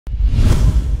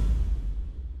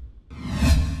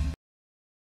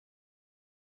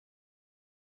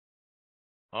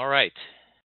All right.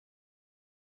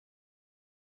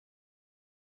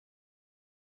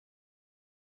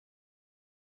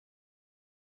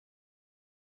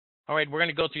 All right, we're going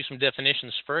to go through some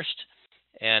definitions first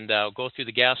and go through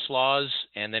the gas laws,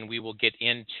 and then we will get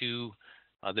into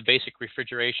the basic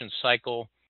refrigeration cycle,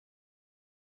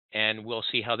 and we'll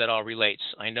see how that all relates.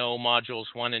 I know modules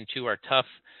 1 and 2 are tough,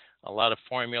 a lot of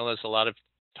formulas, a lot of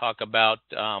talk about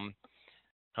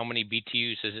how many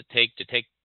BTUs does it take to take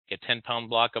a 10-pound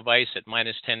block of ice at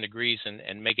minus 10 degrees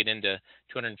and make it into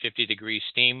 250 degrees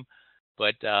steam,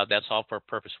 but that's all for a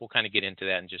purpose. We'll kind of get into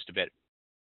that in just a bit.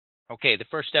 Okay, the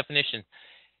first definition,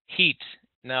 heat.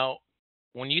 Now,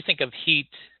 when you think of heat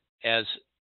as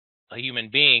a human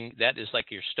being, that is like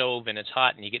your stove and it's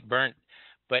hot and you get burnt.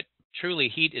 But truly,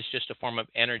 heat is just a form of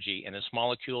energy and it's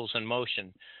molecules in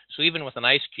motion. So even with an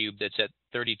ice cube that's at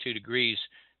 32 degrees,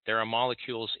 there are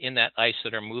molecules in that ice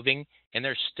that are moving and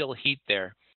there's still heat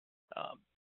there.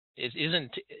 It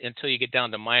isn't until you get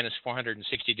down to minus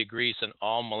 460 degrees and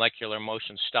all molecular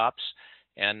motion stops.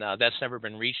 And that's never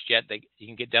been reached yet. You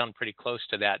can get down pretty close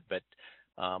to that. But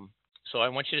so I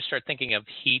want you to start thinking of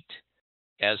heat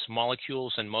as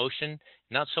molecules in motion,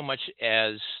 not so much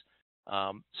as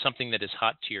something that is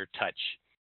hot to your touch.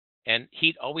 And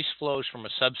heat always flows from a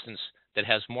substance that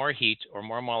has more heat or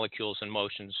more molecules and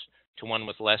motions to one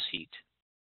with less heat.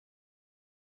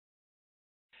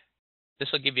 This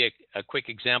will give you a quick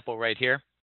example right here.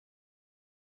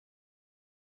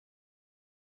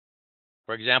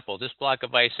 For example, this block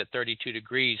of ice at 32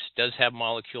 degrees does have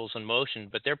molecules in motion,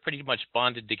 but they're pretty much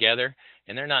bonded together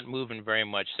and they're not moving very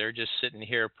much. They're just sitting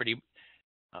here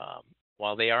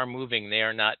while they are moving, they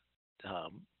are not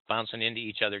bouncing into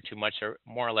each other too much. They're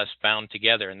more or less bound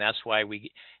together, and that's why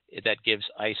that gives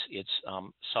ice its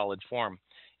solid form.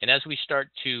 And as we start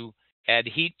to add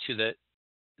heat to the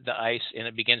ice and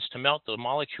it begins to melt, the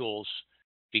molecules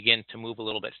begin to move a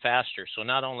little bit faster. So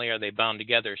not only are they bound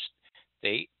together,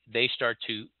 they start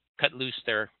to cut loose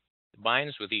their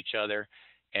binds with each other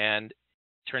and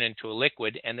turn into a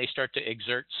liquid, and they start to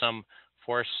exert some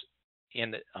force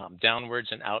in the downwards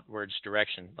and outwards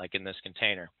direction, like in this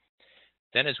container.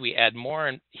 Then as we add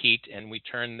more heat and we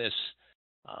turn this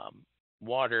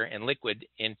water and liquid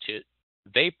into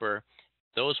vapor,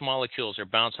 those molecules are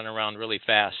bouncing around really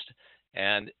fast,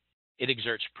 and it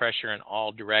exerts pressure in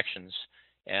all directions.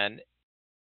 And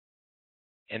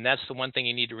that's the one thing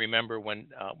you need to remember when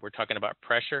we're talking about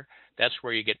pressure. That's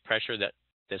where you get pressure. That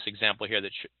this example here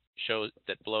that shows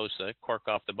that blows the cork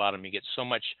off the bottom. You get so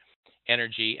much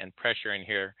energy and pressure in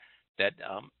here that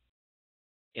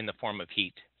in the form of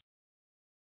heat.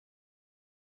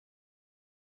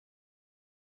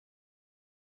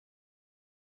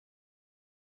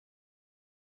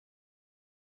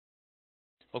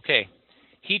 Okay,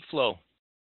 heat flow.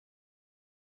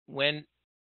 When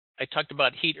I talked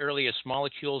about heat earlier as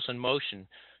molecules in motion,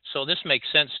 so this makes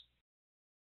sense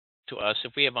to us.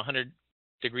 If we have a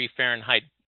 100-degree Fahrenheit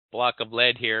block of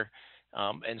lead here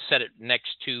and set it next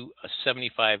to a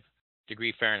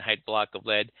 75-degree Fahrenheit block of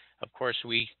lead, of course,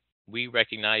 we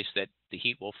recognize that the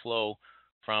heat will flow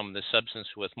from the substance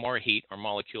with more heat or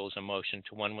molecules in motion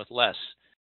to one with less.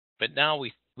 But now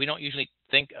we don't usually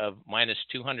think of minus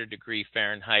 200-degree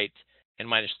Fahrenheit and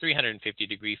minus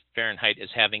 350-degree Fahrenheit as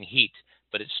having heat,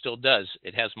 but it still does.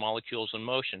 It has molecules in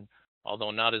motion, although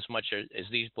not as much as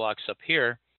these blocks up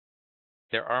here.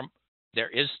 There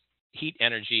is heat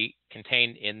energy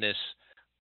contained in this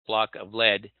block of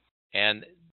lead, and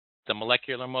the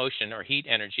molecular motion or heat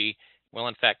energy will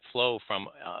in fact flow from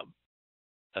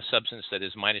a substance that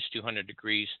is minus 200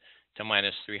 degrees to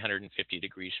minus 350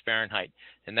 degrees Fahrenheit.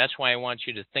 And that's why I want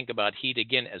you to think about heat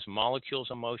again as molecules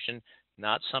of motion,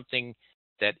 not something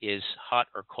that is hot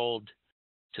or cold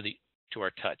to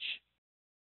our touch.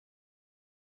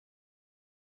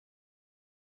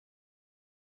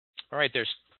 All right, there's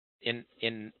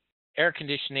in air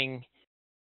conditioning,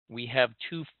 we have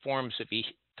two forms of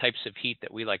types of heat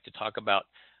that we like to talk about.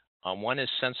 One is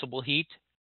sensible heat,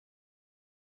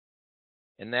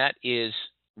 and that is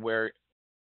where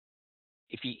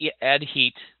if you add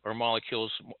heat or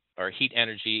molecules or heat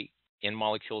energy in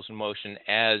molecules in motion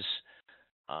as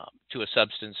to a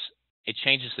substance, it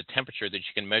changes the temperature that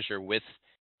you can measure with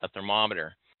a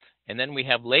thermometer. And then we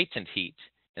have latent heat,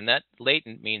 and that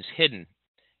latent means hidden,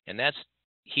 and that's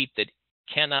heat that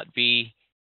cannot be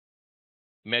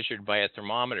measured by a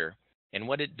thermometer. And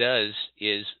what it does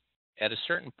is at a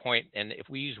certain point, and if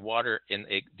we use water in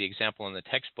the example in the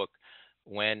textbook,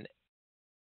 when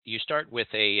you start with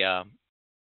a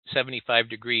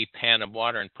 75-degree pan of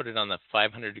water and put it on the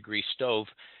 500-degree stove,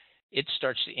 it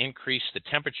starts to increase the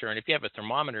temperature. And if you have a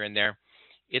thermometer in there,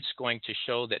 it's going to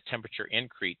show that temperature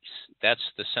increase. That's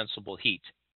the sensible heat.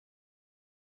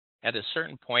 At a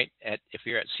certain point, if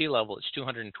you're at sea level, it's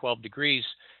 212 degrees,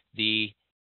 the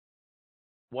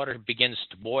water begins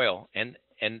to boil, and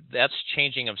that's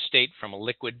changing of state from a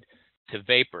liquid to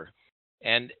vapor.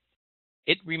 And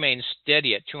it remains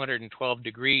steady at 212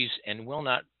 degrees and will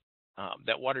not,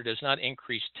 that water does not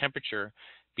increase temperature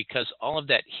because all of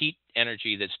that heat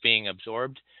energy that's being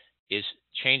absorbed is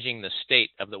changing the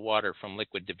state of the water from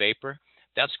liquid to vapor.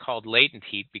 That's called latent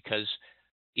heat because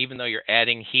even though you're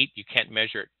adding heat, you can't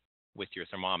measure it with your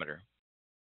thermometer.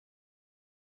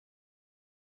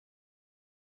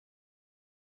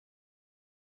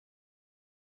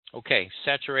 Okay,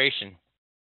 saturation.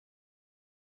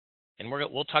 And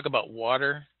we'll talk about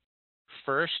water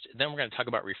first, then we're going to talk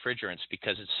about refrigerants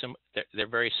because they're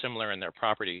very similar in their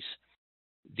properties.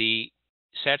 The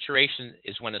saturation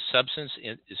is when a substance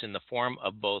is in the form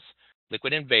of both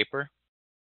liquid and vapor,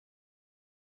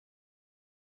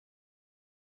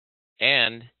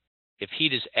 and if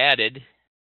heat is added,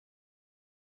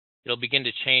 it'll begin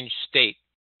to change state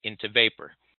into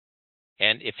vapor.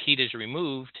 And if heat is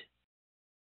removed,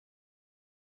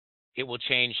 it will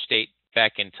change state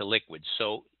back into liquid.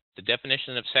 So the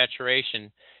definition of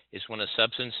saturation is when a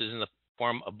substance is in the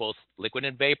form of both liquid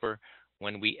and vapor.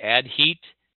 When we add heat,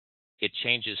 it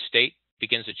changes state,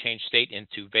 begins to change state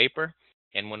into vapor.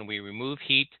 And when we remove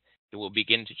heat, it will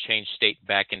begin to change state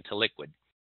back into liquid.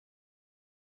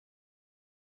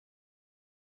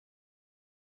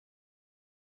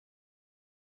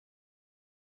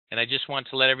 And I just want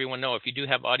to let everyone know, if you do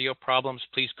have audio problems,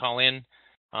 please call in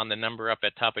on the number up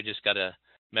at top. I just got a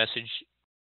message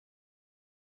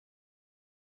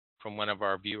from one of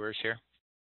our viewers here.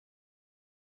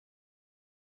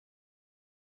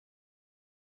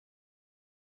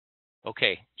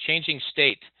 Okay, changing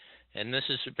state, and this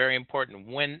is very important.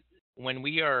 When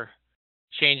we are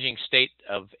changing state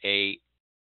of a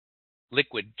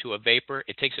liquid to a vapor,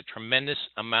 it takes a tremendous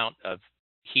amount of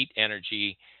heat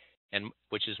energy, and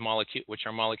which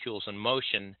are molecules in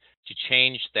motion, to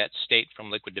change that state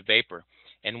from liquid to vapor.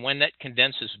 And when that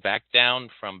condenses back down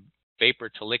from vapor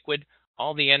to liquid,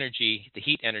 all the energy, the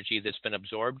heat energy that's been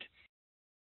absorbed,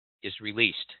 is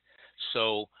released.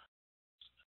 So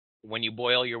when you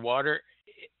boil your water,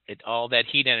 all that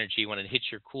heat energy, when it hits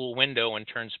your cool window and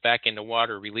turns back into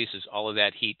water, releases all of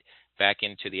that heat back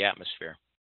into the atmosphere.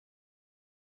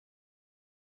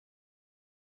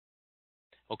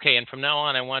 Okay, and from now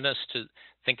on, I want us to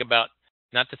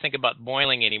not to think about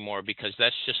boiling anymore, because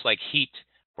that's just like heat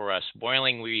for us.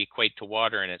 Boiling we equate to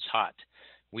water and it's hot.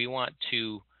 We want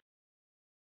to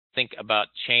think about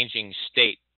changing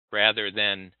state rather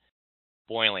than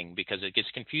boiling, because it gets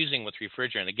confusing with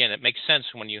refrigerant. Again, it makes sense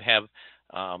when you have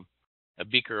a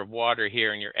beaker of water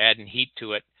here and you're adding heat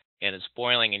to it and it's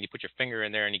boiling and you put your finger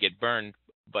in there and you get burned.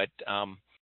 But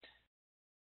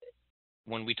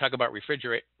when we talk about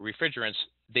refrigerants,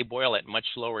 they boil at much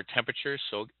lower temperatures.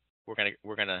 So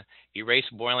we're gonna erase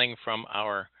boiling from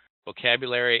our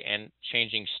vocabulary, and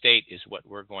changing state is what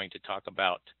we're going to talk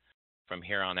about from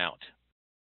here on out.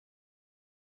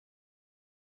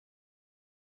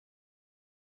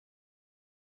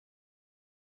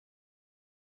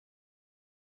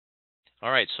 All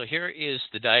right, so here is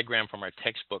the diagram from our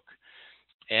textbook,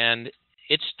 and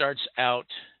it starts out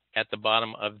at the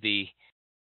bottom of the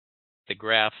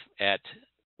graph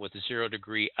with 0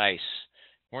 degree ice.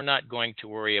 We're not going to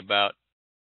worry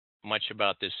much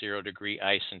about this 0 degree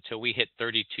ice until we hit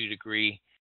 32 degree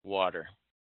water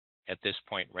at this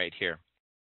point right here.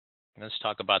 Let's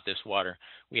talk about this water.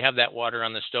 We have that water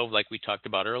on the stove like we talked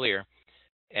about earlier,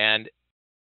 and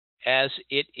as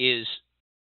it is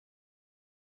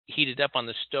heated up on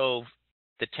the stove,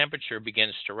 the temperature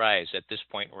begins to rise. At this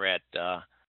point, we're at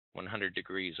 100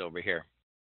 degrees over here.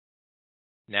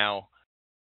 Now,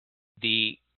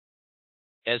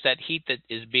 as that heat that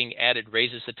is being added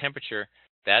raises the temperature,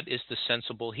 that is the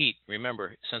sensible heat.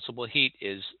 Remember, sensible heat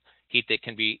is heat that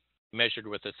can be measured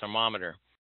with a thermometer.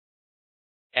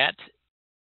 At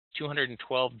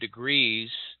 212 degrees,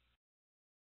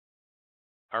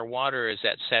 our water is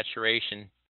at saturation.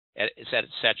 It's at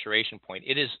its saturation point.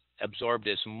 It is absorbed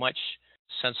as much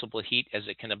sensible heat as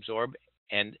it can absorb,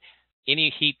 and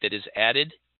any heat that is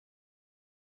added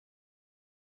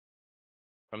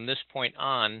from this point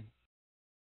on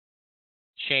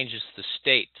changes the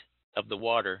state of the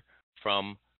water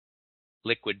from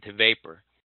liquid to vapor.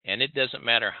 And it doesn't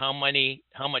matter how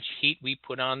much heat we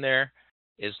put on there,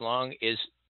 as long as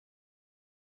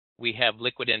we have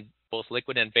both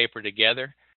liquid and vapor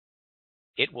together,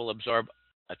 it will absorb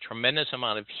a tremendous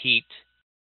amount of heat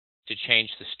to change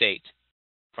the state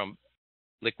from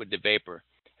liquid to vapor.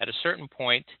 At a certain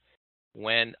point,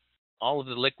 when all of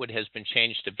the liquid has been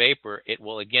changed to vapor, it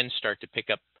will again start to pick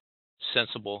up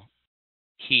sensible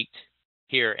heat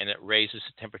here, and it raises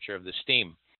the temperature of the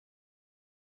steam.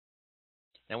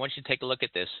 Now, I want you to take a look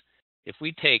at this. If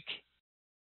we take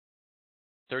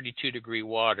 32-degree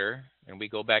water and we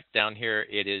go back down here,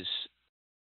 it is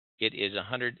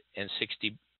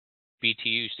 160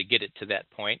 BTUs to get it to that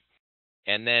point.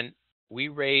 And then we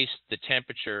raise the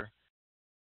temperature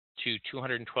to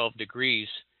 212 degrees.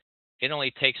 It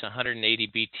only takes 180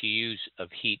 BTUs of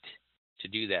heat to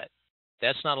do that.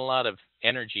 That's not a lot of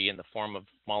energy in the form of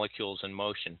molecules in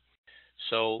motion.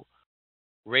 So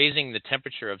raising the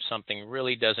temperature of something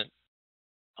really doesn't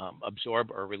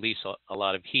absorb or release a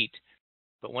lot of heat.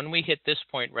 But when we hit this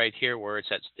point right here where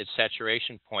it's at its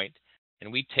saturation point,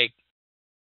 and we take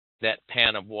that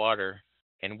pan of water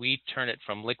and we turn it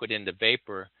from liquid into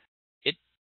vapor,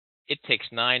 it takes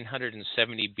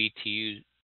 970 BTU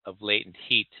of latent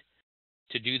heat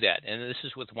to do that. And this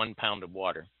is with 1 pound of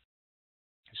water.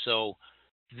 So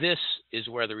this is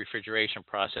where the refrigeration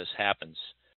process happens.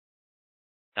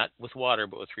 Not with water,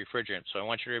 but with refrigerant. So I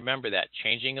want you to remember that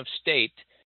changing of state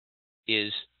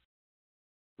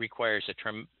requires a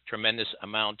tremendous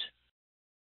amount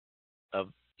of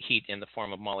heat in the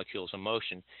form of molecules in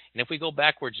motion. And if we go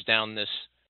backwards down this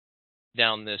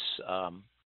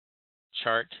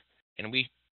chart, and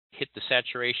we hit the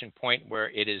saturation point where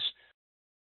it is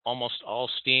almost all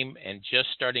steam and just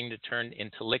starting to turn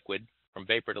into liquid, from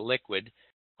vapor to liquid,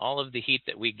 all of the heat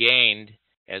that we gained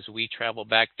as we travel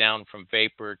back down from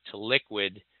vapor to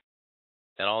liquid,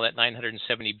 that all that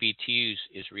 970 BTUs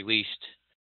is released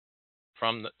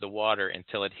from the water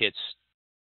until it hits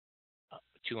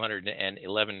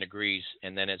 211 degrees,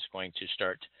 and then it's going to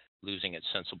start losing its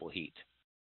sensible heat.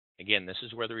 Again, this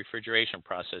is where the refrigeration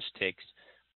process takes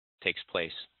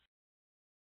place.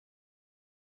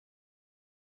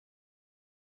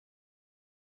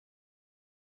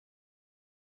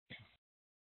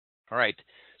 All right,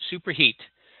 superheat.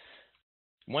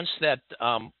 Once that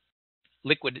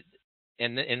liquid,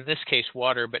 and in this case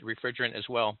water, but refrigerant as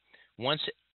well, once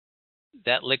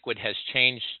that liquid has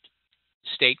changed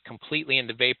state completely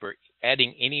into vapor,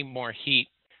 adding any more heat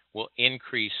will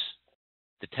increase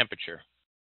the temperature.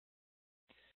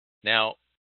 Now,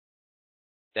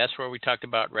 that's where we talked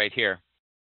about right here.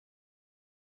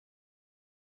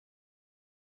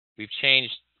 We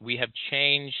have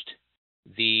changed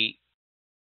the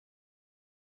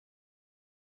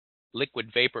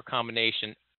liquid vapor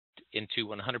combination into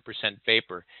 100%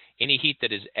 vapor. Any heat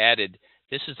that is added,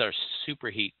 this is our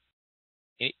superheat.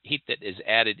 Heat that is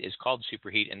added is called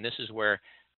superheat, and this is where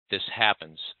this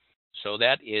happens. So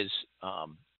that is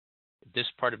this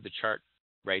part of the chart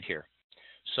right here.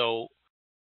 So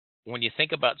when you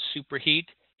think about superheat,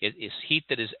 it is heat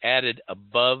that is added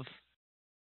above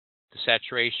the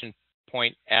saturation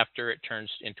point after it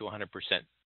turns into 100%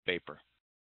 vapor,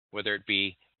 whether it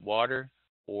be water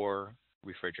or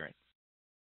refrigerant.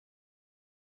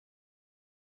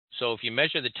 So if you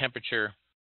measure the temperature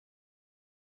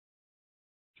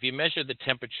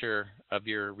of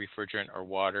your refrigerant or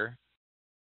water,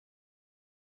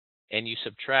 and you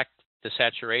subtract the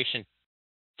saturation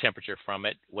temperature from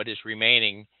it, what is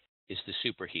remaining is the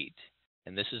superheat.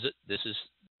 And this is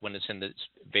when it's in the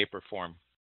vapor form.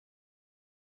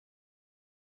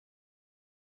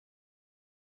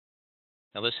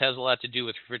 Now this has a lot to do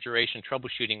with refrigeration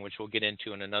troubleshooting, which we'll get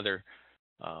into in another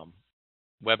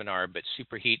webinar, but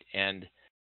superheat and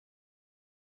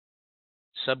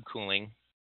subcooling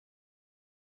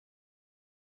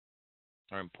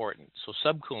are important. So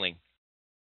subcooling.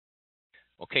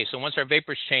 Okay, so once our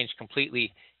vapors change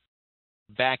completely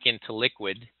back into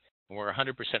liquid, and we're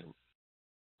 100%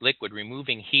 liquid,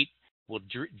 removing heat will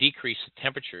decrease the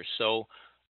temperature. So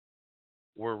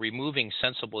we're removing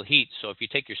sensible heat. So if you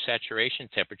take your saturation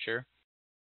temperature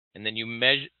and then you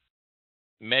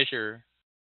measure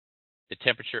the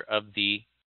temperature of the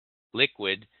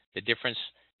liquid, the difference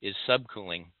is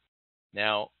subcooling.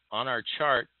 Now on our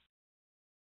chart,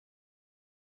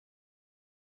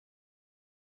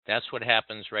 that's what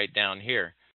happens right down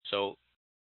here. So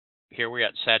here we're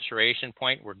at saturation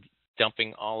point. We're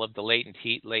dumping all of the latent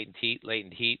heat.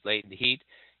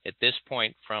 At this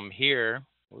point, from here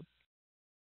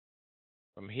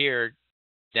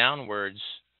downwards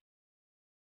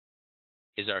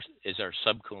is our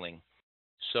subcooling.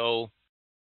 So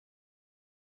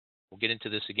we'll get into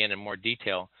this again in more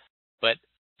detail, but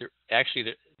actually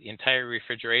the entire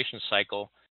refrigeration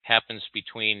cycle happens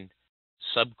between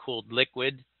subcooled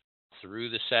liquid through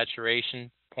the saturation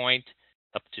point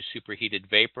up to superheated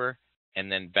vapor,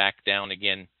 and then back down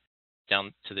again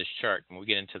down to this chart. When we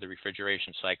get into the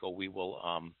refrigeration cycle, we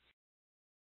will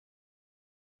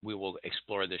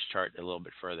explore this chart a little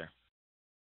bit further.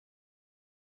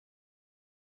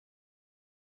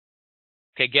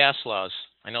 Okay, gas laws.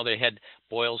 I know they had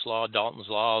Boyle's law, Dalton's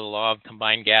law, the law of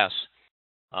combined gas.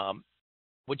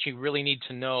 What you really need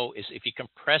to know is if you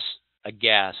compress a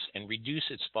gas and reduce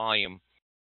its volume,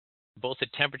 both the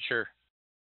temperature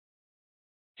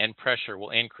and pressure will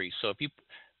increase. So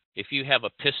if you have a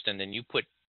piston and you put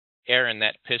air in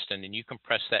that piston and you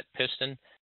compress that piston,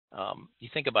 you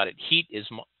think about it.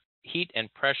 Heat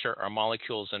and pressure are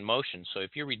molecules in motion. So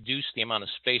if you reduce the amount of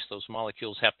space those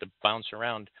molecules have to bounce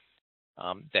around,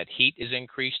 that heat is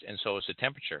increased, and so is the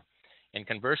temperature. And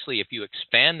conversely, if you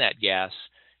expand that gas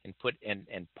and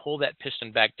pull that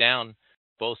piston back down,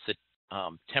 both the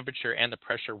temperature and the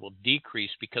pressure will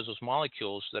decrease because those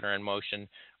molecules that are in motion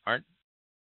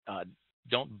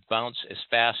don't bounce as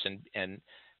fast and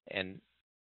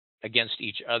against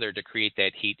each other to create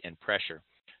that heat and pressure.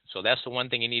 So that's the one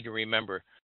thing you need to remember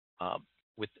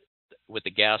with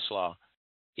the gas law.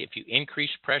 If you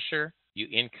increase pressure, you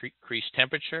increase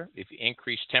temperature. If you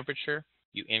increase temperature,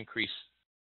 you increase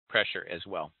pressure as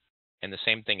well. And the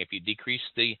same thing, if you decrease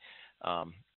the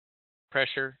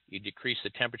pressure, you decrease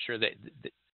the temperature.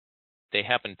 They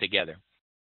happen together.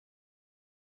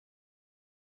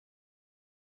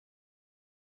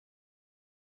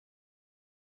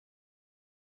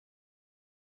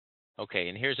 Okay,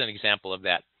 and here's an example of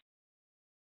that.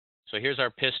 So here's our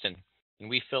piston, and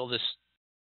we fill this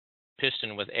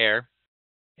piston with air,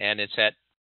 and it's at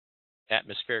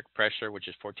atmospheric pressure, which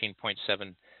is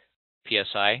 14.7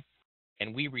 psi,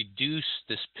 and we reduce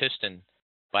this piston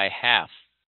by half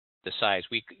the size.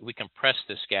 We compress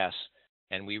this gas,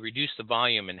 and we reduce the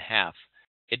volume in half.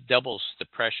 It doubles the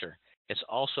pressure. It's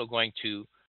also going to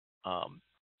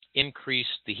increase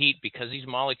the heat because these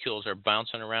molecules are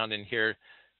bouncing around in here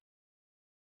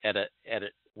at a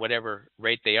whatever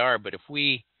rate they are. But if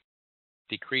we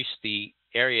decrease the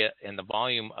area and the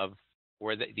volume of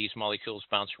where these molecules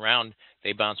bounce around,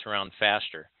 they bounce around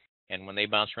faster. And when they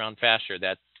bounce around faster,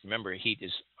 remember, heat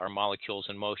is our molecules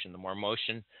in motion. The more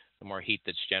motion, the more heat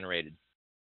that's generated.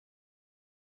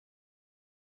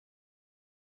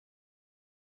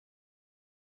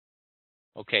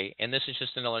 Okay, and this is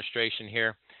just an illustration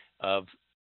here of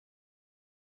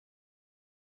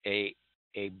a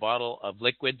bottle of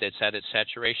liquid that's at its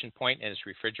saturation point and it's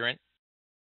refrigerant.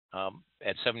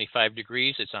 At 75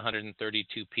 degrees, it's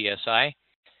 132 psi.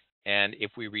 And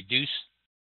if we reduce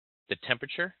the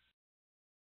temperature,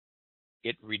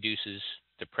 it reduces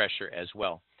the pressure as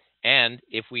well. And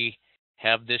if we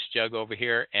have this jug over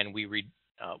here and we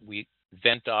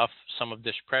vent off some of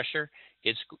this pressure,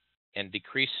 and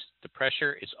decrease the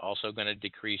pressure, it's also going to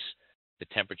decrease the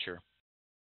temperature.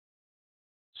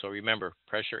 So remember,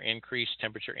 pressure increase,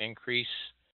 temperature increase,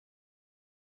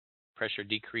 pressure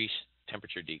decrease,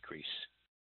 temperature decrease.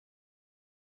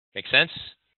 Make sense?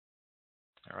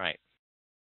 All right.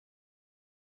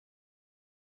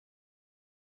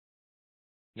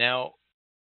 Now,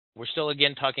 we're still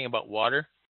again talking about water.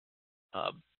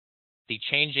 The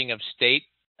changing of state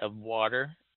of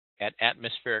water at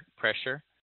atmospheric pressure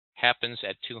happens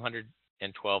at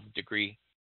 212 degrees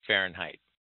Fahrenheit.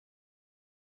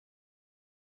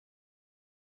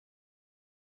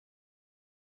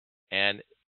 And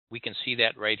we can see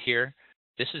that right here.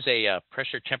 This is a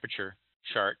pressure temperature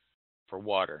chart for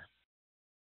water.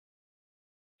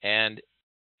 And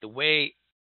the way,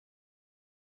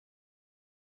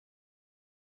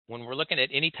 when we're looking at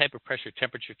any type of pressure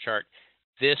temperature chart,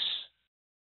 this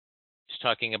is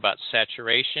talking about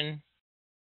saturation,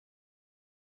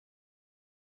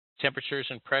 temperatures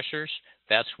and pressures.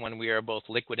 That's when we are both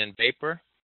liquid and vapor.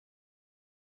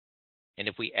 And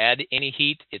if we add any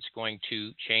heat, it's going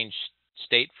to change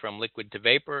state from liquid to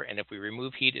vapor. And if we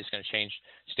remove heat, it's going to change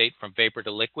state from vapor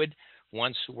to liquid.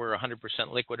 Once we're 100%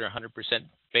 liquid or 100%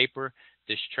 vapor,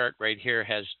 this chart right here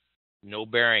has no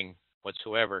bearing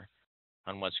whatsoever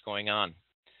on what's going on.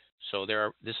 So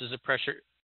this is a pressure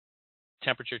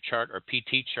temperature chart or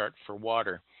PT chart for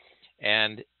water.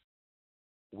 And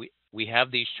we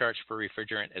have these charts for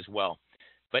refrigerant as well.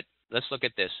 But let's look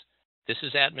at this. This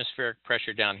is atmospheric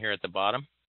pressure down here at the bottom,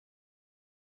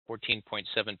 14.7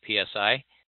 psi.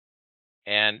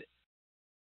 And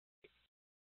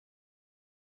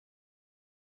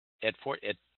at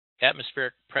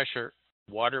atmospheric pressure,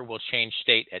 water will change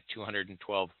state at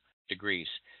 212 degrees.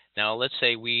 Now, let's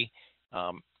say we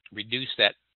reduce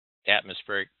that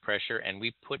atmospheric pressure and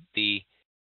we put the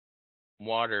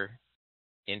water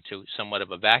into somewhat of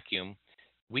a vacuum.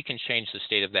 We can change the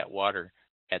state of that water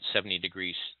at 70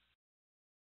 degrees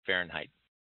Fahrenheit.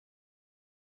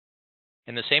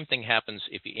 And the same thing happens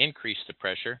if you increase the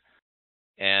pressure,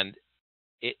 and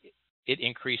it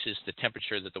increases the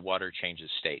temperature that the water changes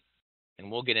state.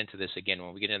 And we'll get into this again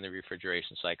when we get into the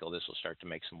refrigeration cycle. This will start to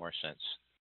make some more sense.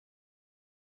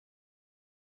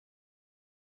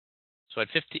 So at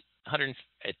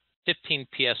 15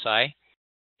 psi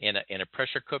in a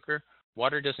pressure cooker,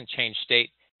 water doesn't change state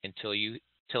until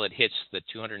it hits the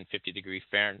 250 degree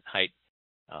Fahrenheit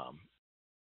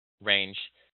range,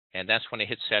 and that's when it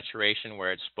hits saturation,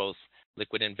 where it's both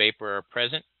liquid and vapor are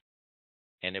present.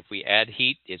 And if we add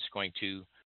heat, it's going to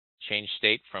change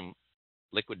state from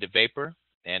liquid to vapor,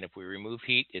 and if we remove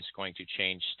heat, it's going to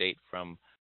change state from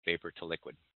vapor to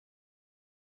liquid.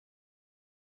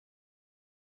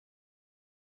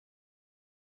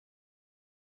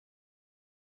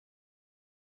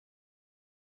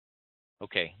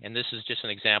 Okay, and this is just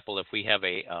an example. If we have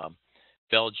a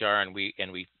bell jar and we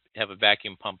have a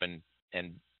vacuum pump and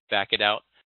back it out,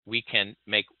 we can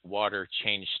make water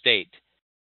change state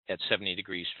at 70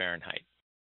 degrees Fahrenheit.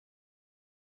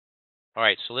 All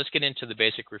right, so let's get into the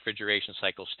basic refrigeration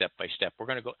cycle step by step.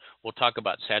 We'll talk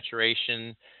about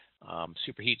saturation,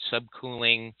 superheat,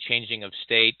 subcooling, changing of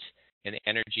state, and the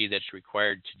energy that's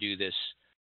required to do this,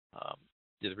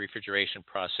 the refrigeration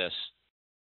process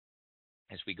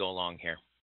as we go along here.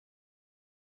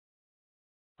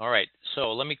 All right,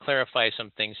 so let me clarify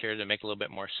some things here to make a little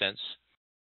bit more sense.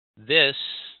 This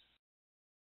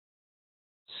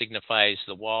signifies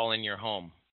the wall in your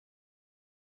home.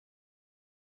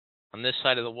 On this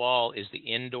side of the wall is the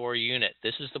indoor unit.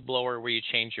 This is the blower where you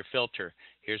change your filter.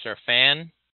 Here's our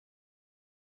fan.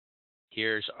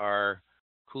 Here's our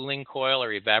cooling coil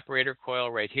or evaporator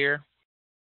coil right here.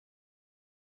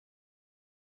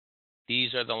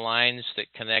 These are the lines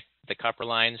that connect, the copper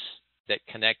lines that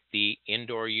connect the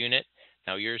indoor unit.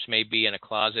 Now yours may be in a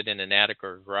closet, in an attic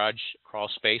or garage, crawl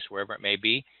space, wherever it may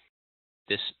be.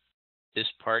 This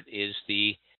part is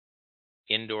the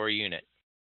indoor unit.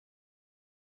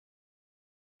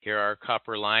 Here are our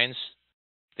copper lines.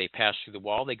 They pass through the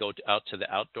wall. They go out to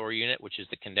the outdoor unit, which is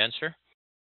the condenser.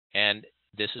 And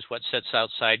this is what sits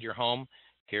outside your home.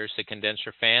 Here's the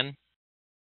condenser fan.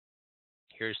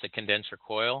 Here's the condenser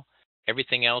coil.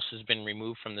 Everything else has been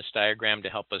removed from this diagram to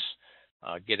help us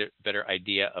get a better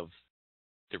idea of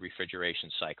the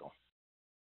refrigeration cycle.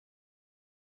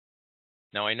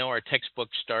 Now, I know our textbook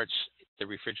starts the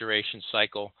refrigeration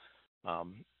cycle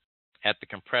at the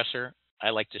compressor. I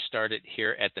like to start it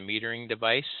here at the metering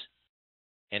device.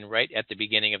 And right at the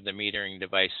beginning of the metering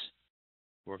device,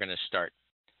 we're going to start.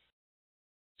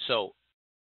 So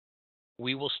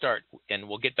we will start, and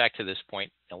we'll get back to this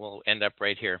point, and we'll end up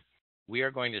right here. We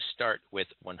are going to start with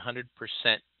 100%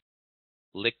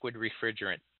 liquid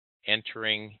refrigerant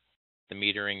entering the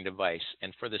metering device.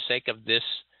 And for the sake of this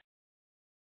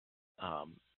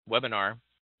webinar,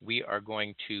 we are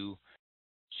going to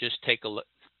just take a look,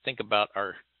 think about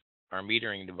our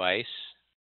metering device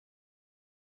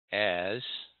as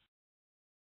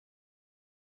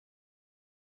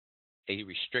a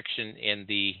restriction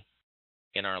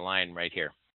in our line right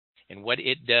here. And what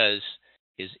it does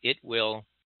is it will,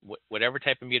 whatever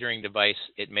type of metering device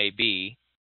it may be,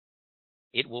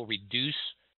 it will reduce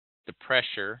the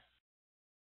pressure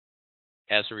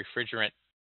as the refrigerant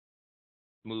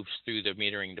moves through the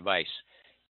metering device.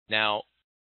 Now,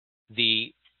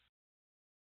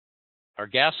 our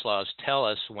gas laws tell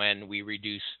us when we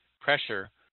reduce pressure,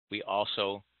 we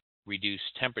also reduce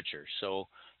temperature. So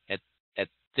at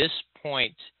this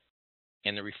point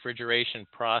in the refrigeration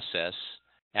process,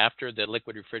 after the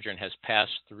liquid refrigerant has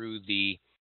passed through the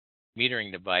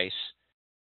metering device,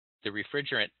 the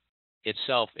refrigerant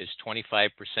itself is 25%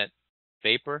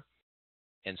 vapor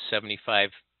and 75%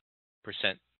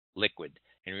 liquid.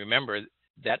 And remember,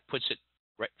 that puts it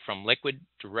right from liquid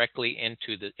directly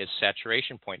into its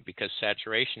saturation point, because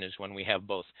saturation is when we have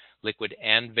both liquid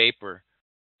and vapor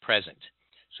present.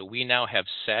 So we now have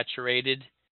saturated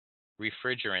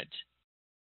refrigerant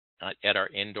at our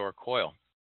indoor coil.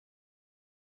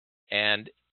 And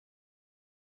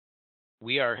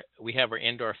we have our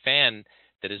indoor fan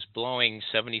that is blowing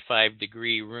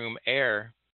 75-degree room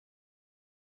air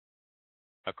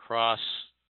across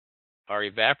our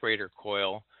evaporator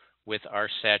coil with our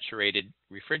saturated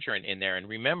refrigerant in there. And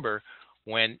remember,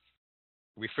 when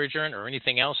refrigerant or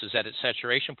anything else is at its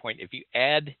saturation point, if you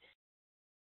add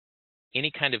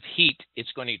any kind of heat,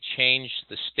 it's going to change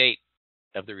the state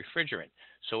of the refrigerant.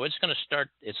 So it's going to start,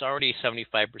 it's already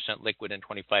 75% liquid and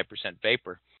 25%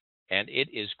 vapor, and it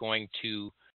is going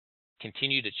to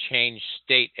continue to change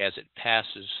state as it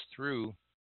passes through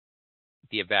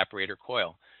the evaporator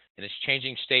coil. And it's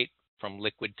changing state from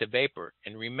liquid to vapor.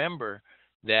 And remember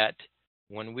that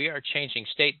when we are changing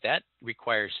state, that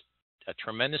requires a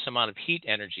tremendous amount of heat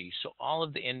energy. So all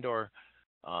of the indoor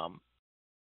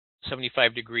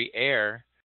 75-degree air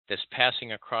that's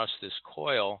passing across this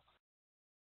coil,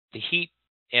 the heat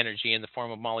energy in the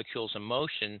form of molecules in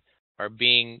motion are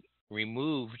being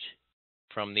removed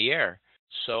from the air.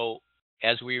 So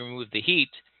as we remove the heat,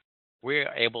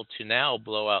 we're able to now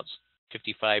blow out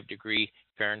 55-degree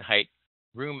Fahrenheit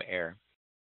room air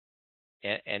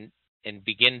and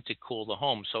begin to cool the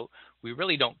home. So we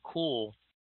really don't cool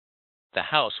the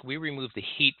house. We remove the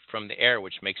heat from the air,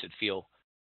 which makes it feel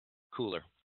cooler.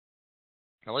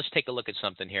 Now let's take a look at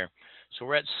something here. So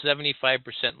we're at 75%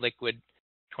 liquid,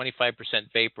 25%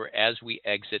 vapor as we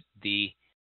exit the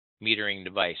metering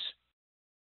device.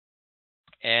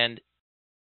 And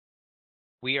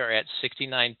we are at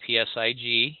 69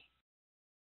 psig,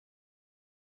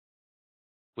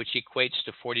 which equates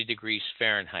to 40 degrees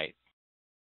Fahrenheit.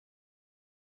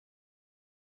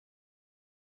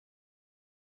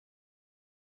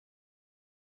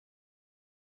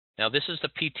 Now this is the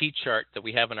PT chart that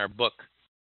we have in our book.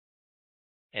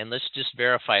 And let's just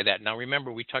verify that. Now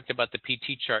remember, we talked about the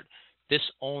PT chart. This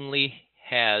only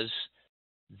has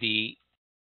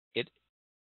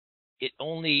it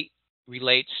only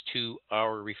relates to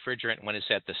our refrigerant when it's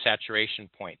at the saturation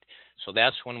point. So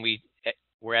that's when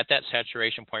we're at that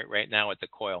saturation point right now at the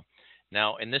coil.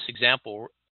 Now in this example,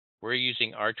 we're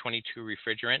using R22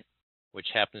 refrigerant, which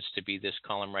happens to be this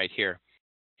column right here.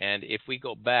 And if we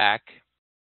go back,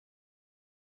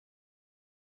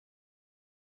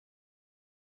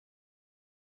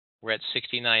 we're at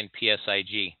 69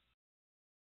 psig.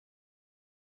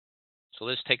 So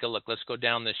let's take a look. Let's go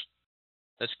down this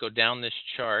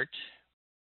chart.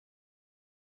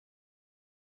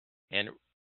 And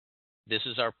this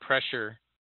is our pressure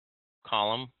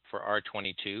column for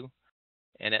R22.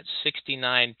 And at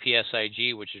 69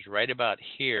 psig, which is right about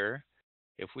here,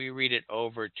 if we read it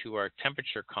over to our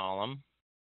temperature column,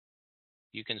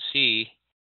 you can see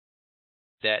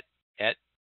that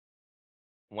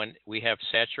when we have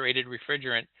saturated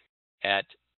refrigerant at,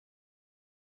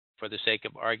 for the sake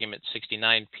of argument,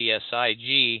 69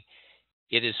 psig,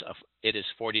 it is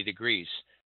 40 degrees.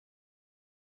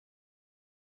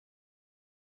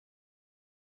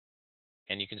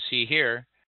 And you can see here,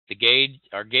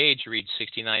 our gauge reads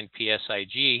 69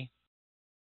 psig,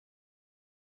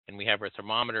 and we have our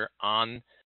thermometer on.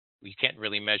 We can't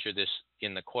really measure this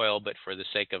in the coil, but for the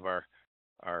sake of our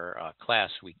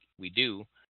class, we do.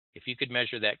 If you could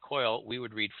measure that coil, we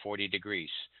would read 40 degrees.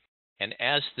 And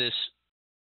as this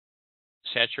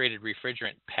saturated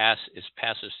refrigerant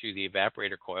passes through the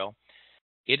evaporator coil,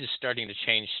 it is starting to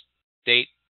change state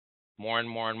more and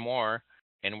more and more,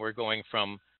 and we're going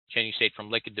from changing state from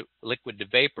liquid to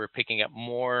vapor, picking up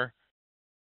more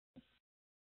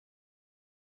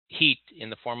heat in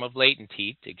the form of latent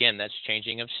heat. Again, that's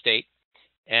changing of state.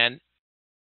 And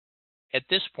at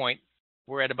this point,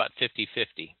 we're at about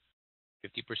 50-50.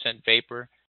 50% vapor,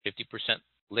 50%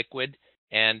 liquid,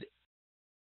 and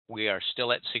we are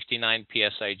still at 69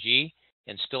 psig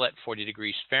and still at 40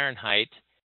 degrees Fahrenheit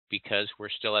because we're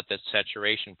still at that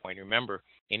saturation point. Remember,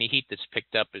 any heat that's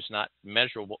picked up is not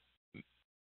measurable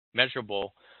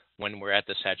when we're at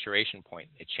the saturation point.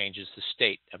 It changes the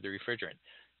state of the refrigerant.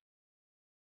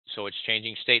 So it's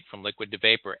changing state from liquid to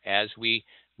vapor as we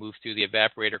move through the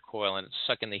evaporator coil, and it's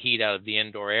sucking the heat out of the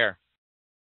indoor air.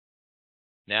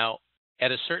 Now,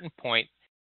 at a certain point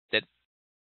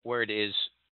where the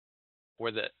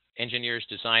engineers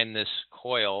designed this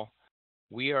coil,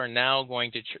 we are now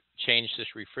going to change this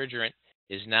refrigerant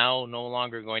is now no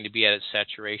longer going to be at its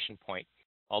saturation point.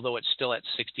 Although it's still at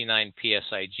 69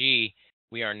 psig,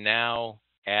 we are now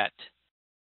at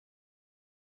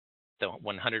the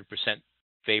 100%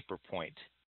 vapor point.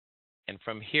 And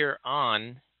from here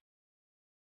on,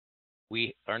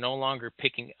 we are no longer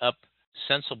picking up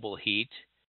sensible heat.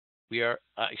 We're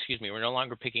no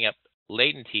longer picking up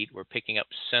latent heat, we're picking up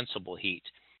sensible heat.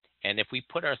 And if we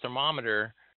put our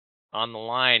thermometer on the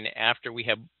line after we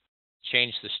have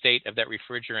changed the state of that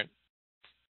refrigerant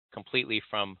completely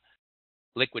from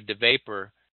liquid to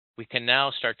vapor, we can now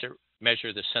start to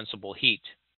measure the sensible heat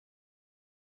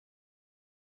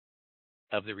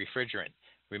of the refrigerant.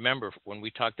 Remember, when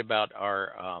we talked about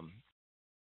our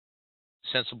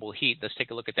sensible heat, let's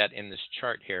take a look at that in this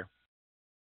chart here.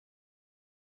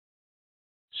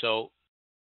 So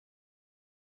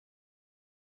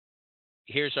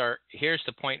here's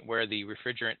the point where the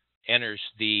refrigerant enters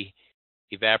the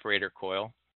evaporator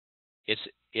coil. It's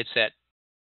at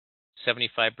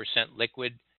 75%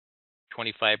 liquid,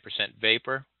 25%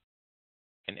 vapor,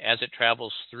 and as it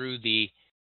travels through the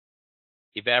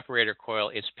evaporator coil,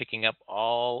 it's picking up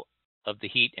all of the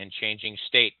heat and changing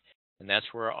state. And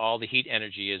that's where all the heat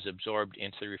energy is absorbed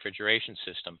into the refrigeration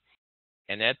system.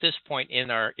 And at this point in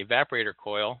our evaporator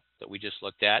coil that we just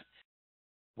looked at,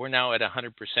 we're now at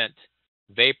 100%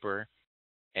 vapor,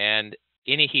 and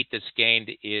any heat that's gained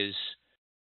is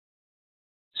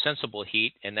sensible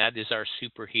heat, and that is our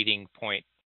superheating point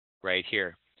right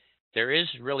here. There is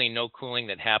really no cooling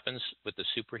that happens with the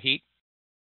superheat.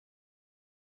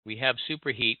 We have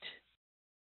superheat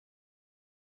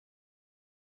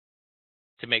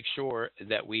to make sure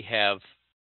that we have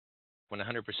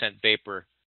 100% vapor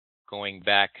going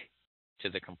back to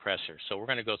the compressor. So we're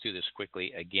going to go through this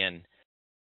quickly again.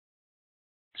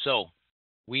 So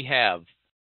we have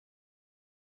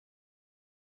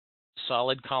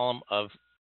solid column of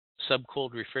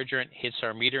subcooled refrigerant hits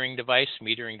our metering device.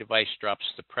 Metering device drops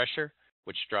the pressure,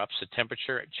 which drops the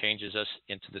temperature. It changes us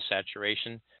into the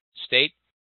saturation state,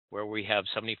 where we have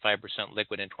 75%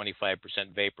 liquid and 25%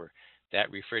 vapor. That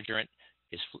refrigerant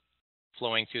is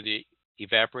flowing through the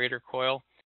evaporator coil,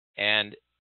 and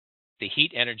the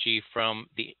heat energy from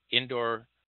the indoor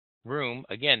room,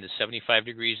 again, the 75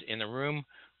 degrees in the room,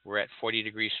 we're at 40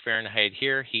 degrees Fahrenheit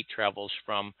here. Heat travels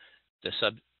from a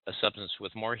substance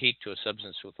with more heat to a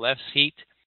substance with less heat,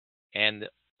 and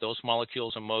those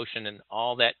molecules in motion and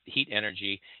all that heat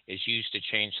energy is used to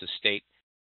change the state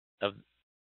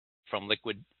from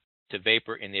liquid to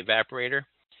vapor in the evaporator.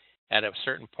 At a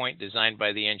certain point designed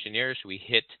by the engineers, we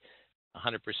hit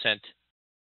 100%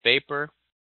 vapor,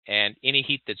 and any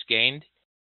heat that's gained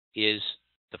is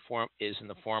in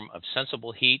the form of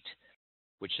sensible heat,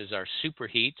 which is our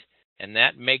superheat, and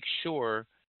that makes sure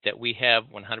that we have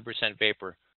 100%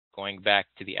 vapor going back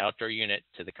to the outdoor unit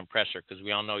to the compressor, because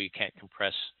we all know you can't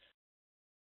compress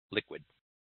liquid.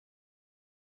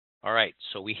 All right,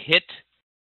 so we hit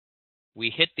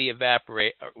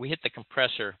the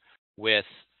compressor with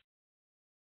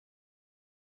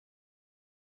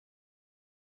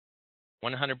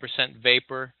 100%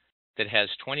 vapor that has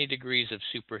 20 degrees of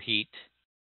superheat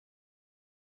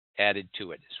added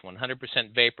to it. It's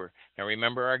 100% vapor. Now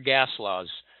remember our gas laws.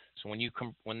 So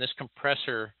when this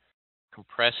compressor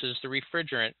compresses the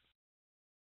refrigerant,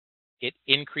 it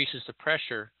increases the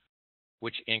pressure,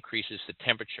 which increases the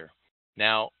temperature.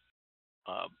 Now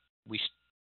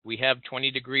we have 20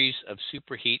 degrees of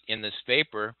superheat in this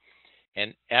vapor,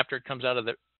 and after it comes out of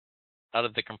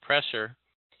the compressor,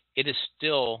 it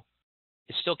still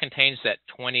contains that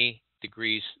 20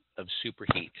 degrees of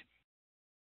superheat.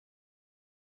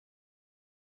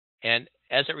 And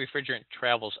as that refrigerant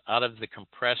travels out of the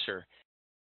compressor,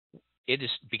 it is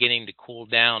beginning to cool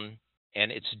down,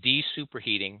 and it's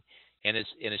de-superheating, and it's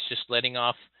just letting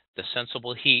off the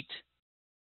sensible heat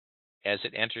as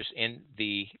it enters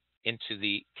into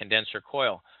the condenser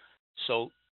coil.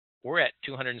 So we're at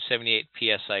 278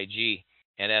 psig,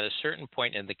 and at a certain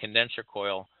point in the condenser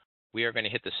coil, we are going to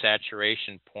hit the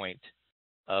saturation point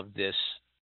of this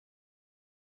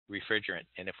refrigerant.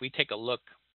 And if we take a look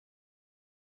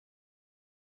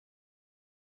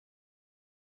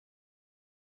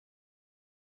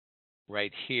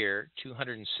right here,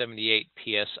 278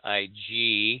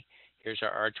 psig, here's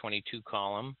our R22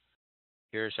 column,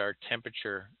 here's our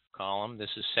temperature column, this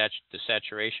is the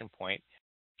saturation point,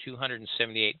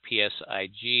 278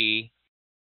 psig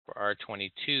for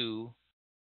R22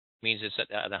 means it's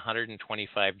at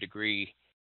 125 degree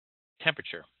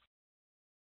temperature.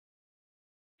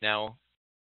 Now,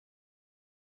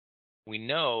 we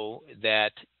know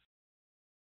that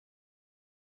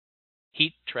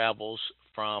heat travels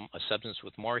from a substance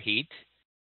with more heat,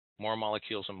 more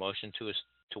molecules in motion,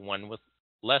 to one with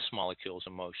less molecules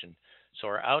in motion. So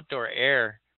our outdoor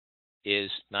air is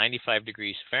 95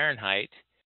 degrees Fahrenheit.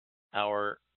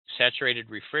 Our saturated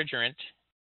refrigerant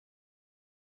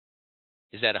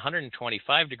is at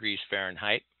 125 degrees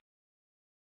Fahrenheit.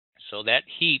 So that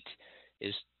heat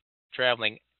is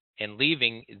traveling and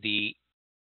leaving the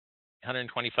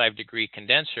 125 degree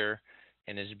condenser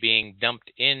and is being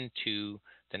dumped into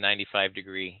the 95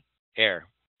 degree air.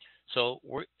 So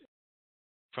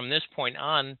from this point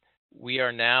on, we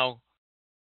are now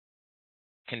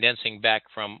condensing back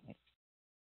from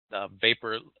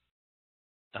vapor,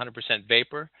 100%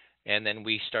 vapor, and then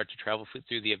we start to travel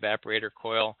through the evaporator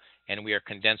coil, and we are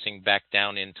condensing back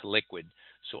down into liquid.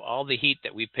 So all the heat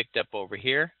that we picked up over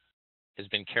here has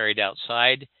been carried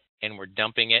outside, and we're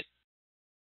dumping it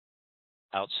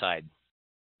outside.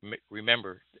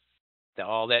 Remember that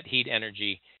all that heat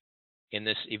energy in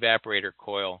this evaporator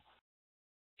coil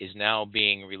is now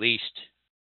being released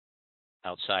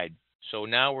outside. So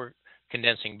now we're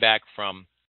condensing back from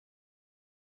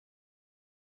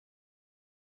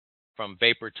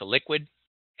vapor to liquid,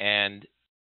 and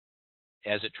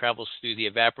as it travels through the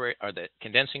evaporate or the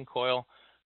condensing coil,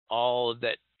 all of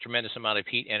that tremendous amount of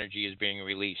heat energy is being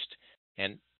released.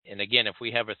 And again, if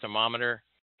we have a thermometer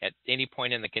at any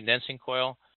point in the condensing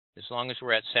coil, as long as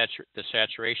we're at the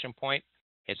saturation point,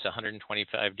 it's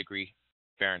 125 degree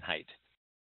Fahrenheit.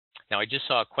 Now, I just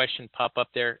saw a question pop up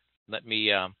there. Let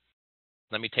me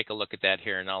take a look at that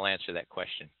here, and I'll answer that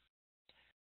question.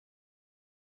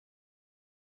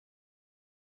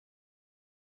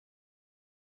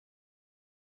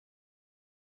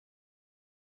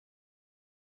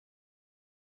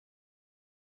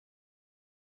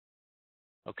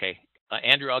 Okay,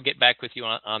 Andrew, I'll get back with you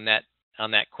on that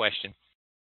question.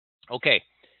 Okay,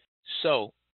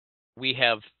 so we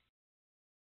are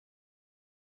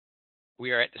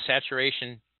at the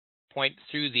saturation point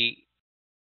through the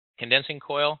condensing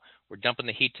coil. We're dumping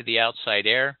the heat to the outside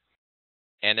air,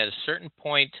 and at a certain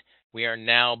point, we are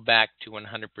now back to 100%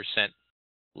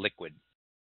 liquid.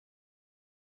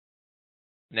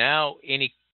 Now,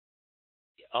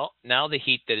 now the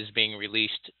heat that is being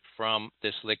released from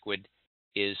this liquid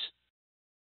is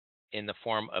in the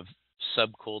form of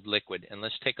subcooled liquid. And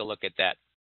let's take a look at that.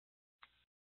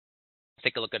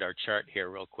 Take a look at our chart here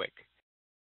real quick.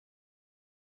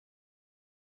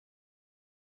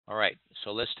 All right,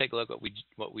 so let's take a look at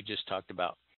what we just talked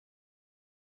about.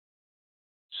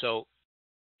 So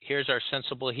here's our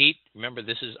sensible heat. Remember,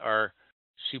 this is our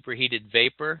superheated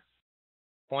vapor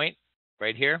point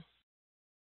right here.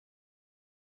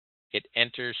 It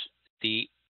enters the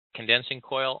condensing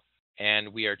coil,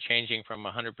 and we are changing from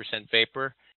 100%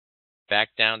 vapor back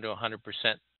down to 100%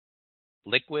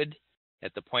 liquid.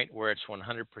 At the point where it's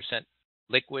 100%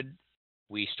 liquid,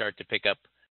 we start to pick up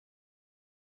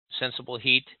sensible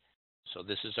heat. So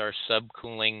this is our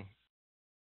subcooling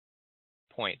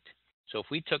point. So if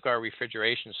we took our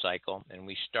refrigeration cycle and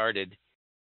we started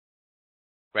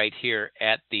right here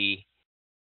at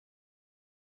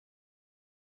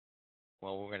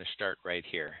we're going to start right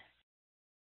here.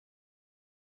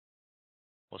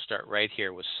 We'll start right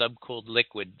here with subcooled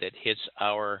liquid that hits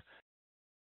our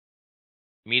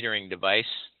metering device.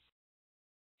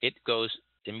 It goes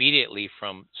immediately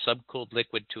from subcooled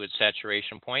liquid to its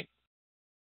saturation point,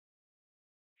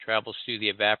 travels through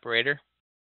the evaporator,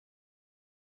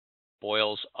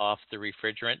 boils off the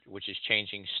refrigerant, which is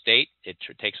changing state. It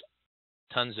takes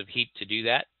tons of heat to do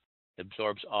that,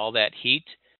 absorbs all that heat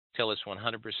till it's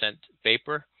 100%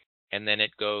 vapor, and then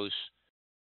it goes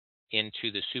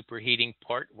into the superheating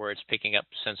part where it's picking up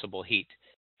sensible heat.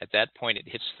 At that point, it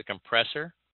hits the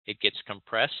compressor, it gets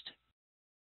compressed,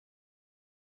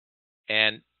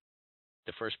 and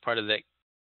the first part of the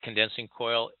condensing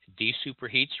coil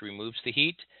desuperheats, removes the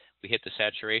heat. We hit the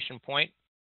saturation point.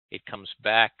 It comes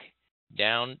back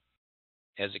down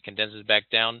as it condenses back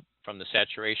down from the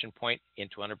saturation point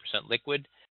into 100% liquid,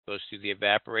 goes through the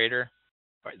evaporator,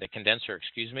 or the condenser,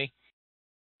 excuse me,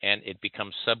 and it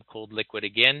becomes subcooled liquid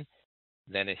again.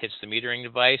 Then it hits the metering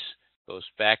device, goes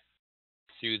back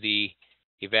through the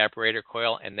evaporator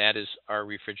coil, and that is our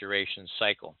refrigeration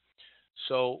cycle.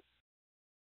 So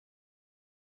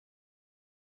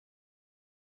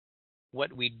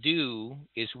what we do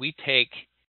is we take,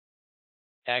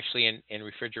 actually in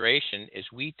refrigeration, is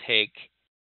we take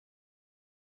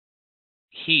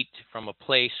heat from a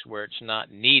place where it's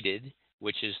not needed,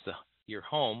 which is your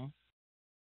home,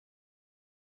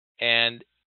 and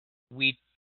we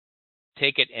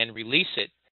take it and release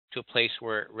it to a place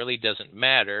where it really doesn't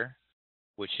matter,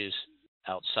 which is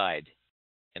outside.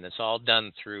 And it's all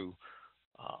done through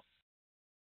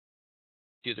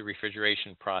the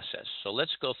refrigeration process. So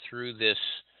let's go through this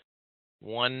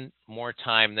one more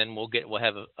time, then we'll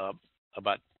have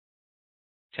about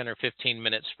 10 or 15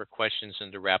 minutes for questions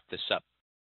and to wrap this up.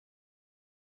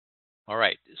 All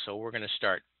right, so we're going to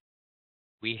start.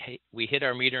 We hit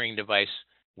our metering device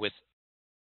with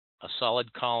a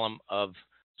solid column of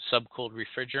subcooled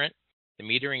refrigerant. The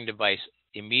metering device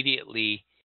immediately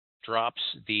drops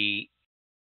the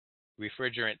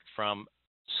refrigerant from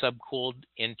subcooled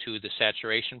into the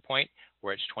saturation point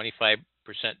where it's 25%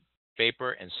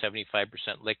 vapor and 75%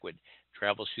 liquid.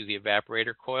 Travels through the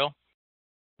evaporator coil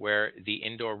where the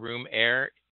indoor room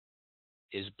air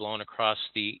is blown across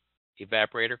the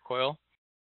evaporator coil,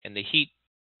 and the heat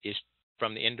is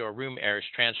from the indoor room air is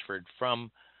transferred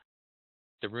from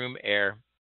the room air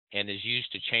and is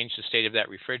used to change the state of that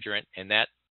refrigerant, and that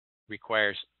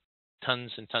requires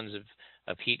tons and tons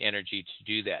of heat energy to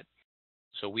do that.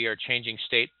 So we are changing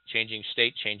state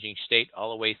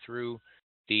all the way through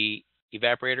the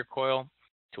evaporator coil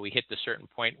till we hit the certain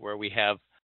point where we have,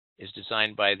 is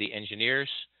designed by the engineers,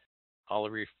 all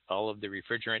of the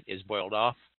refrigerant is boiled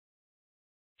off,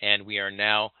 and we are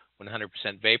now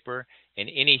 100% vapor, and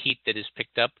any heat that is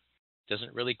picked up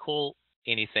doesn't really cool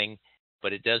anything,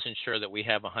 but it does ensure that we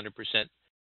have 100%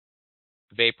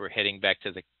 vapor heading back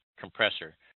to the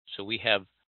compressor. So we have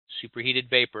superheated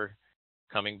vapor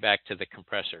coming back to the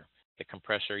compressor. The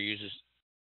compressor uses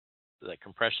the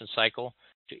compression cycle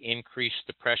to increase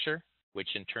the pressure,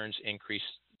 which in turn increases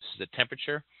the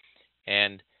temperature,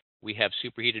 and we have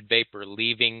superheated vapor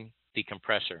leaving the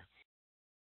compressor.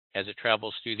 As it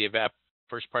travels through the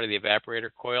first part of the evaporator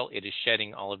coil, it is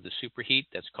shedding all of the superheat.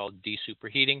 That's called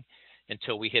desuperheating,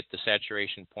 until we hit the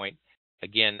saturation point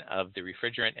again of the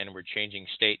refrigerant, and we're changing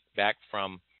state back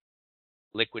from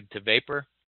liquid to vapor.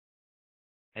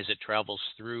 As it travels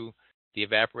through the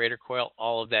evaporator coil,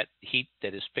 all of that heat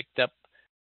that is picked up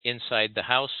inside the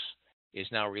house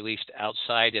is now released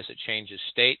outside as it changes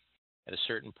state. At a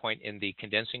certain point in the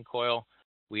condensing coil,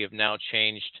 we have now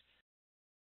changed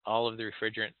all of the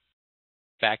refrigerant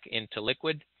back into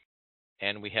liquid,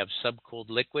 and we have subcooled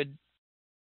liquid.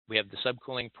 We have the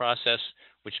subcooling process,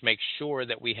 which makes sure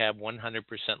that we have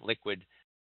 100% liquid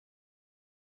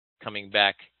coming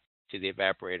back to the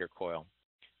evaporator coil.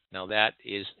 Now that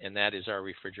is our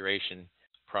refrigeration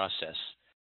process.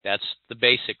 That's the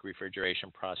basic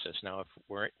refrigeration process. Now,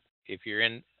 if you're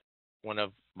in one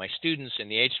of my students in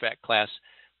the HVAC class,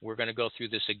 we're going to go through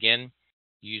this again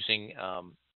using a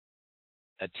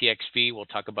TXV. We'll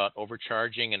talk about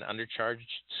overcharging and undercharged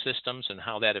systems and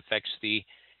how that affects the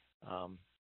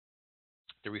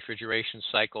refrigeration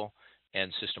cycle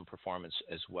and system performance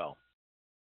as well.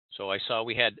 So I saw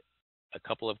we had a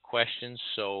couple of questions,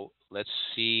 so let's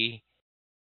see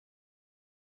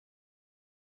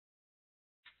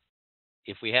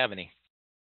if we have any.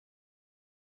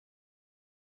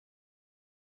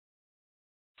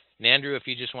 And Andrew, if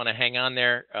you just want to hang on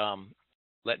there,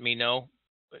 let me know,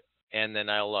 and then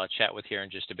I'll chat with you in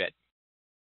just a bit.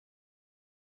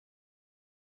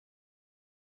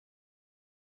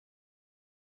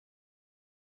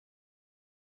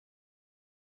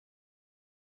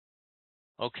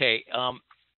 Okay,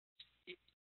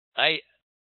 I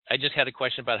just had a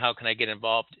question about how can I get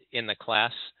involved in the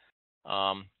class.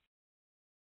 I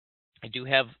do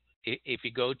have, if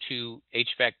you go to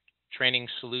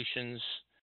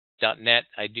HVACtrainingsolutions.net,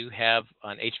 I do have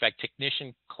an HVAC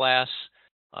technician class,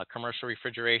 commercial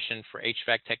refrigeration for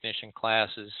HVAC technician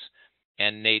classes,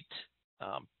 and NATE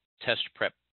test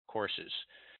prep courses.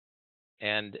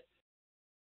 And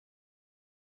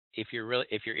if you're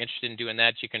interested in doing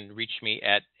that, you can reach me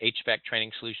at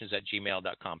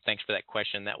hvactrainingsolutions@gmail.com. Thanks for that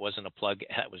question. That wasn't a plug.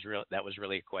 That was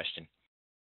really a question.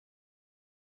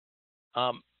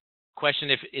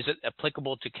 Question: is it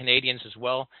applicable to Canadians as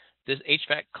well? This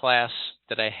HVAC class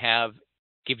that I have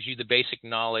gives you the basic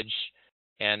knowledge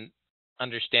and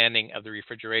understanding of the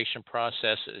refrigeration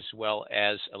process, as well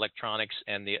as electronics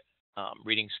and the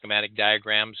reading schematic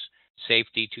diagrams,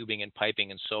 safety, tubing and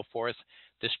piping, and so forth.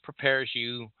 This prepares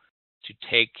you to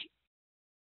take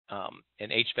an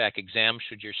HVAC exam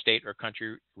should your state or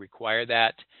country require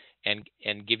that, and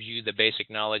gives you the basic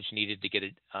knowledge needed to get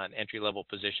an entry-level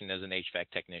position as an HVAC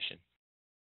technician.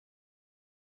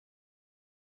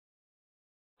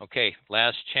 Okay,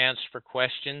 last chance for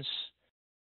questions.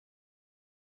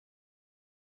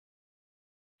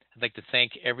 I'd like to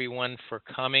thank everyone for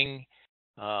coming.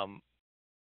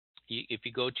 If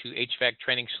you go to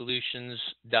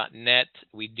hvactrainingsolutions.net,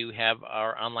 we do have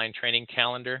our online training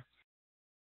calendar,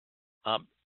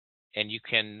 and you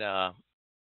can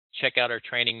check out our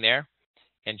training there.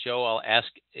 And Joe, I'll ask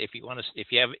if you want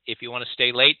to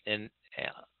stay late and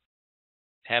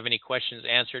have any questions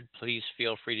answered, please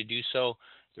feel free to do so.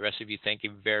 The rest of you, thank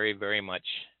you very, very much.